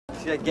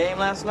See that game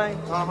last night?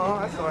 Uh-huh,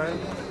 that's all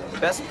right.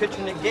 Best pitcher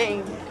in the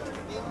game.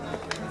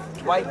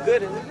 Dwight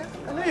Gooden.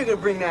 I knew you were gonna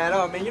bring that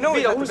up, man. You know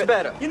Vito, who's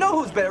better? You know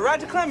who's better.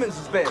 Roger Clemens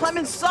is better.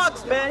 Clemens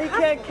sucks, man. He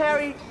can't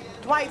carry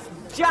Dwight's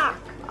jock.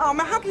 Oh,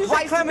 man, how can you say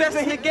Dwight's the Clemens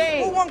best in the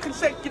game? Who won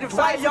consecutive Dwight's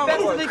Cy the Young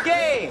best awards? in the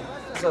game.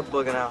 What's up,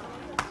 Boogie now?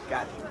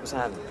 Got you. What's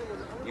happening?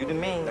 You the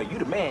man. No, you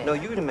the man. No,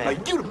 you the man. No,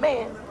 you the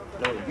man.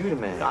 No, you the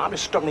man. No, I'm a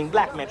struggling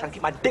black man trying to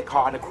keep my dick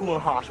hard in a cruel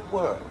and harsh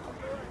world.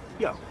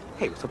 Yo,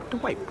 hey, what's up with the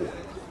white boy?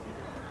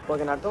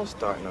 Boogie now, don't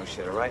start no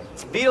shit, all right?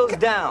 Vito's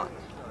down.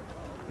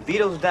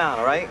 Vito's down,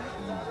 all right?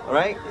 All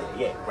right?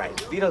 Yeah, right.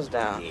 Vito's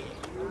down. Yeah.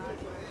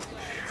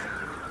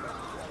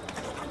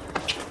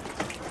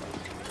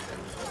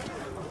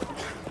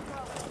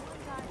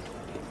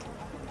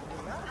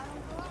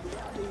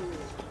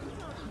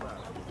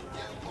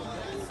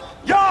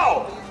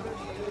 Yo!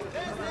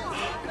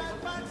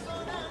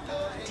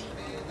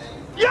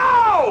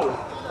 Yo!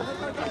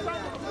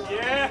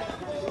 Yeah.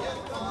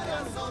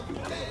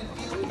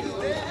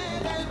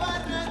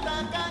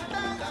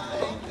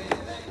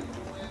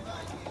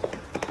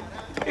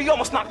 You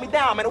almost knocked me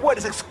down, man. The word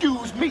is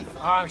excuse me.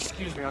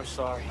 Excuse me, I'm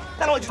sorry.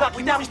 Not only did you knock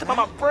me down, you stepped on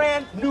my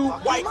brand new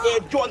white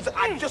Air Jordans that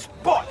I just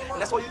bought. And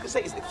that's all you can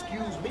say is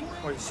excuse me.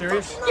 Are you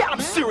serious? Yeah, I'm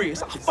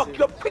serious. I'll fuck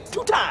you up quick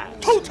 2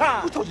 times. 2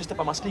 times. Who told you to step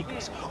on my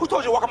sneakers? Who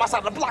told you to walk on my side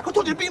of the block? Who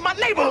told you to be in my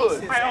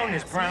neighborhood? I own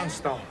this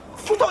brownstone.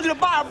 Who told you to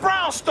buy a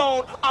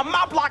brownstone on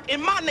my block in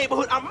my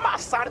neighborhood on my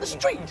side of the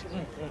street?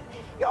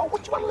 Yo,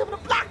 what you want to live in a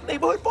black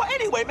neighborhood for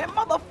anyway, man?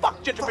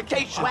 Motherfuck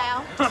gentrification.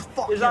 Well,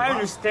 As I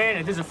understand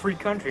it, this is a free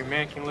country.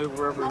 Man can live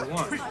wherever he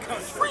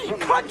wants. Free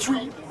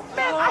country?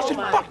 Man, I should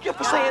fuck you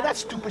for saying that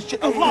stupid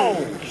shit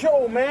alone.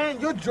 Yo, man,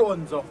 your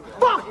Jordans are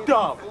Fucked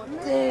up.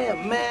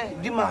 Damn,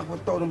 man, you might as well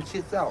throw them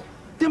shits out.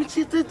 Them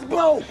shits is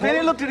broke. Man,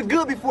 they looked at it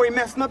good before he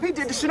messed up. He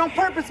did the shit on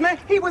purpose, man.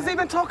 He was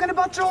even talking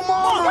about your I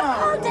mama.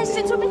 heard that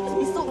shit too makes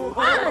me so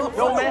fine.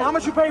 Yo, man, how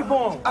much you pay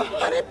for him?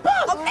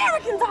 $100.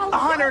 American dollars.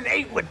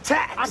 108 with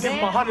tax. I give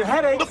him 100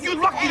 headaches. Look, you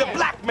lucky the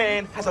black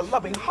man has a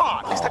loving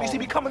heart. Next time you see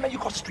me coming, man, you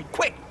cross the street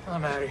quick.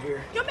 I'm out of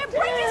here. Yo, man,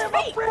 break his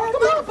feet.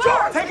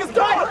 George, take his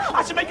gun.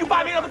 I should make you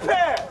buy me another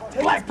pair.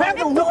 Black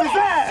Panther whoop his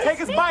ass. Take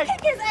his bike.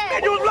 Kick his ass.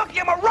 Man, you're lucky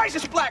I'm a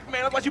righteous black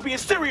man. Otherwise you'd be in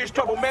serious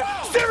trouble, man.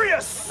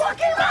 Serious. Fuck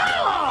him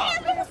out.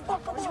 Man,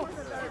 fuck him out.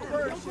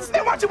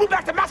 Then why don't you move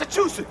back to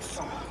Massachusetts?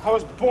 I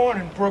was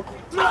born in Brooklyn.